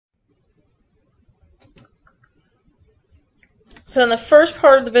So in the first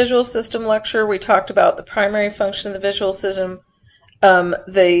part of the visual system lecture, we talked about the primary function of the visual system,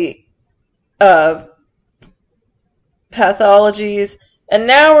 the pathologies, and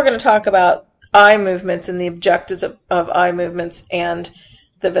now we're going to talk about eye movements and the objectives of eye movements and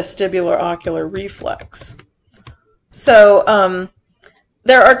the vestibular ocular reflex. So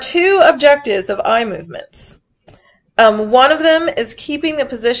there are two objectives of eye movements. One of them is keeping the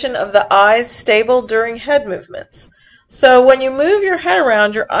position of the eyes stable during head movements. So when you move your head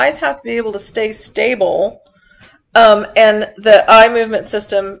around, your eyes have to be able to stay stable, and the eye movement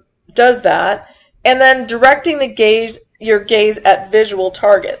system does that. And then directing your gaze at visual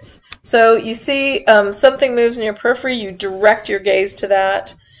targets. So you see something moves in your periphery, you direct your gaze to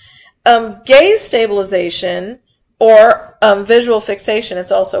that. Gaze stabilization, or visual fixation,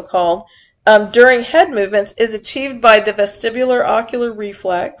 it's also called, during head movements is achieved by the vestibular ocular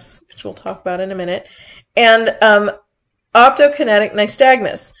reflex, which we'll talk about in a minute, and optokinetic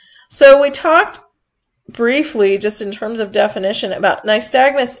nystagmus. So we talked briefly, just in terms of definition, about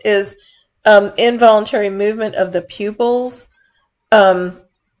nystagmus is involuntary movement of the pupils,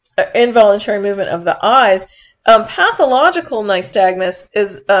 involuntary movement of the eyes. Pathological nystagmus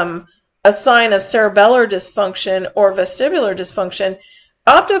is a sign of cerebellar dysfunction or vestibular dysfunction.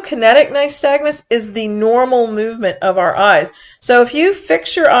 Optokinetic nystagmus is the normal movement of our eyes. So if you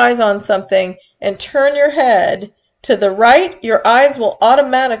fix your eyes on something and turn your head to the right, your eyes will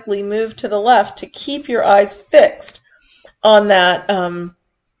automatically move to the left to keep your eyes fixed on that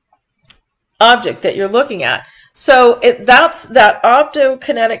object that you're looking at. So that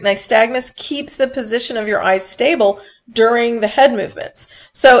optokinetic nystagmus keeps the position of your eyes stable during the head movements.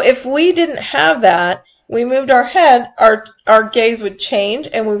 So if we didn't have that, we moved our head, our gaze would change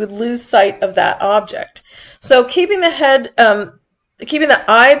and we would lose sight of that object. So keeping the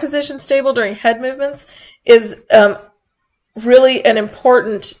eye position stable during head movements is really an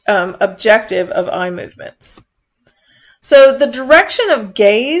important objective of eye movements. So the direction of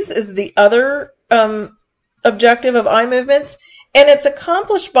gaze is the other objective of eye movements, and it's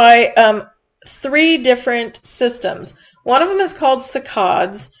accomplished by three different systems. One of them is called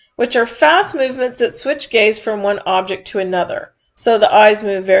saccades, which are fast movements that switch gaze from one object to another. So the eyes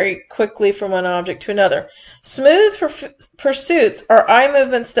move very quickly from one object to another. Smooth pursuits are eye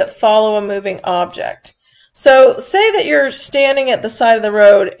movements that follow a moving object. So say that you're standing at the side of the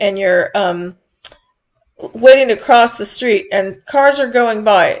road and you're waiting to cross the street and cars are going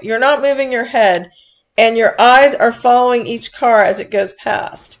by. You're not moving your head and your eyes are following each car as it goes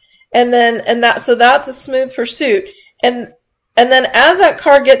past. So that's a smooth pursuit. And then as that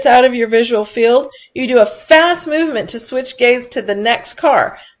car gets out of your visual field, you do a fast movement to switch gaze to the next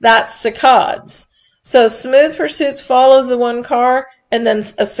car. That's saccades. So smooth pursuits follows the one car, and then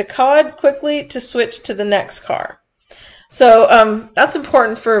a saccade quickly to switch to the next car. So that's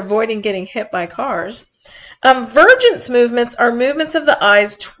important for avoiding getting hit by cars. Vergence movements are movements of the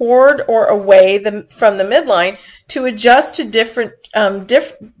eyes toward or away from the midline to adjust to different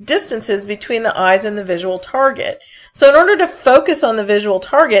distances between the eyes and the visual target. So in order to focus on the visual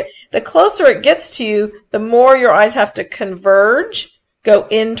target, the closer it gets to you, the more your eyes have to converge, go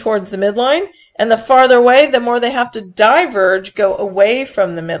in towards the midline, and the farther away, the more they have to diverge, go away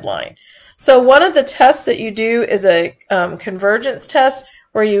from the midline. So one of the tests that you do is a convergence test,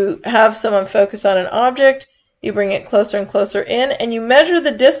 where you have someone focus on an object, you bring it closer and closer in, and you measure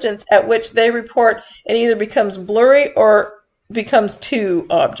the distance at which they report it either becomes blurry or becomes two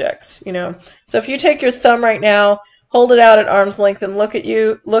objects. So if you take your thumb right now, hold it out at arm's length and look at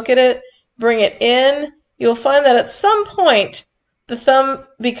it, bring it in, you'll find that at some point the thumb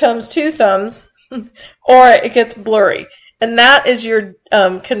becomes two thumbs or it gets blurry. And that is your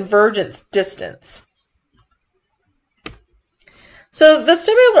convergence distance. So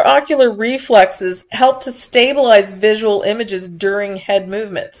vestibular ocular reflexes help to stabilize visual images during head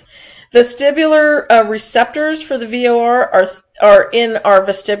movements. Vestibular receptors for the VOR are in our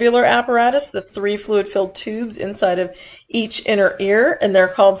vestibular apparatus, the three fluid-filled tubes inside of each inner ear, and they're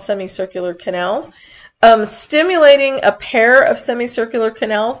called semicircular canals. Stimulating a pair of semicircular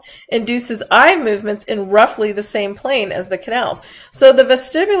canals induces eye movements in roughly the same plane as the canals. So the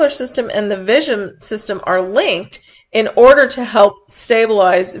vestibular system and the vision system are linked in order to help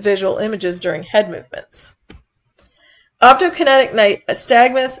stabilize visual images during head movements. Optokinetic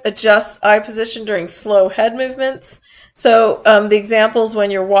nystagmus adjusts eye position during slow head movements. So the examples: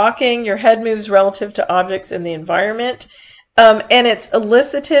 when you're walking, your head moves relative to objects in the environment, and it's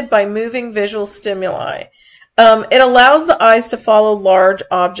elicited by moving visual stimuli. It allows the eyes to follow large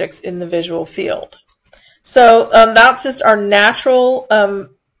objects in the visual field. So that's just our natural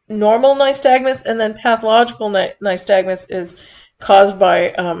normal nystagmus, and then pathological nystagmus is caused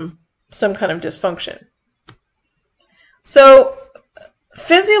by some kind of dysfunction. So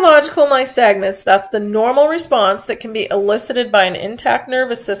physiological nystagmus, that's the normal response that can be elicited by an intact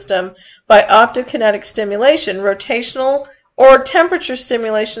nervous system by optokinetic stimulation, rotational or temperature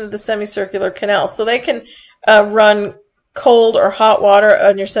stimulation of the semicircular canal. So they can run cold or hot water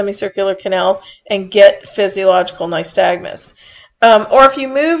on your semicircular canals and get physiological nystagmus. Or if you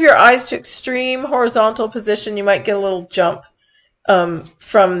move your eyes to extreme horizontal position, you might get a little jump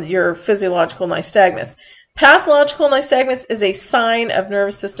from your physiological nystagmus. Pathological nystagmus is a sign of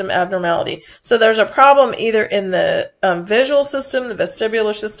nervous system abnormality. So there's a problem either in the visual system, the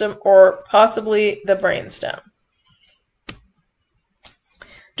vestibular system, or possibly the brainstem.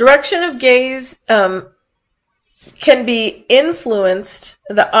 Direction of gaze can be influenced,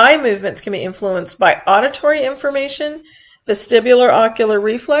 the eye movements can be influenced by auditory information, vestibular ocular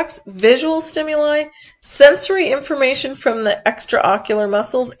reflex, visual stimuli, sensory information from the extraocular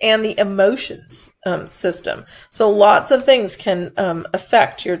muscles, and the emotions system. So lots of things can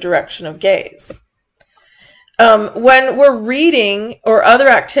affect your direction of gaze. When we're reading or other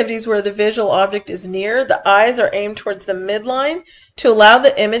activities where the visual object is near, the eyes are aimed towards the midline to allow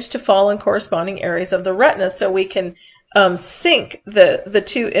the image to fall in corresponding areas of the retina, so we can sync the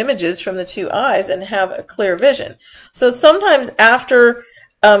two images from the two eyes and have a clear vision. So sometimes after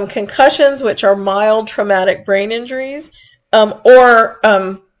concussions, which are mild traumatic brain injuries, or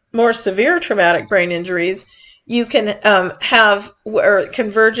more severe traumatic brain injuries, you can have where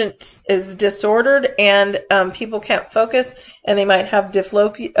convergence is disordered and people can't focus, and they might have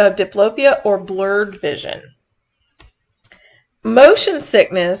diplopia or blurred vision. Motion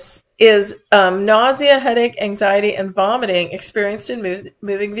sickness is nausea, headache, anxiety, and vomiting experienced in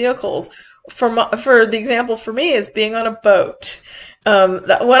moving vehicles. For the example for me is being on a boat. When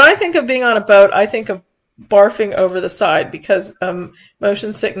I think of being on a boat, I think of barfing over the side, because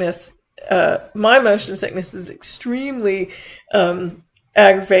motion sickness, my motion sickness is extremely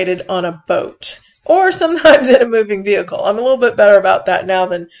aggravated on a boat, or sometimes in a moving vehicle. I'm a little bit better about that now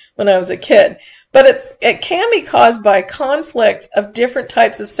than when I was a kid. But it can be caused by conflict of different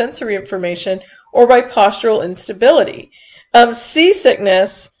types of sensory information or by postural instability.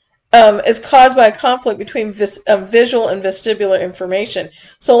 Seasickness is caused by a conflict between visual and vestibular information.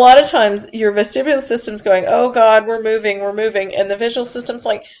 So a lot of times your vestibular system's going, oh God, we're moving, and the visual system's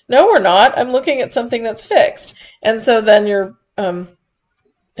like, no, we're not. I'm looking at something that's fixed. And so then you're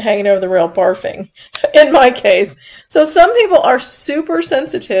hanging over the rail barfing, in my case. So some people are super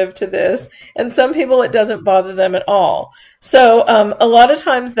sensitive to this, and some people it doesn't bother them at all. So a lot of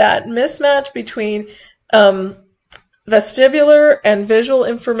times that mismatch between vestibular and visual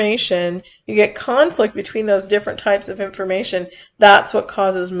information, you get conflict between those different types of information. That's what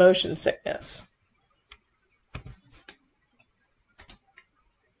causes motion sickness.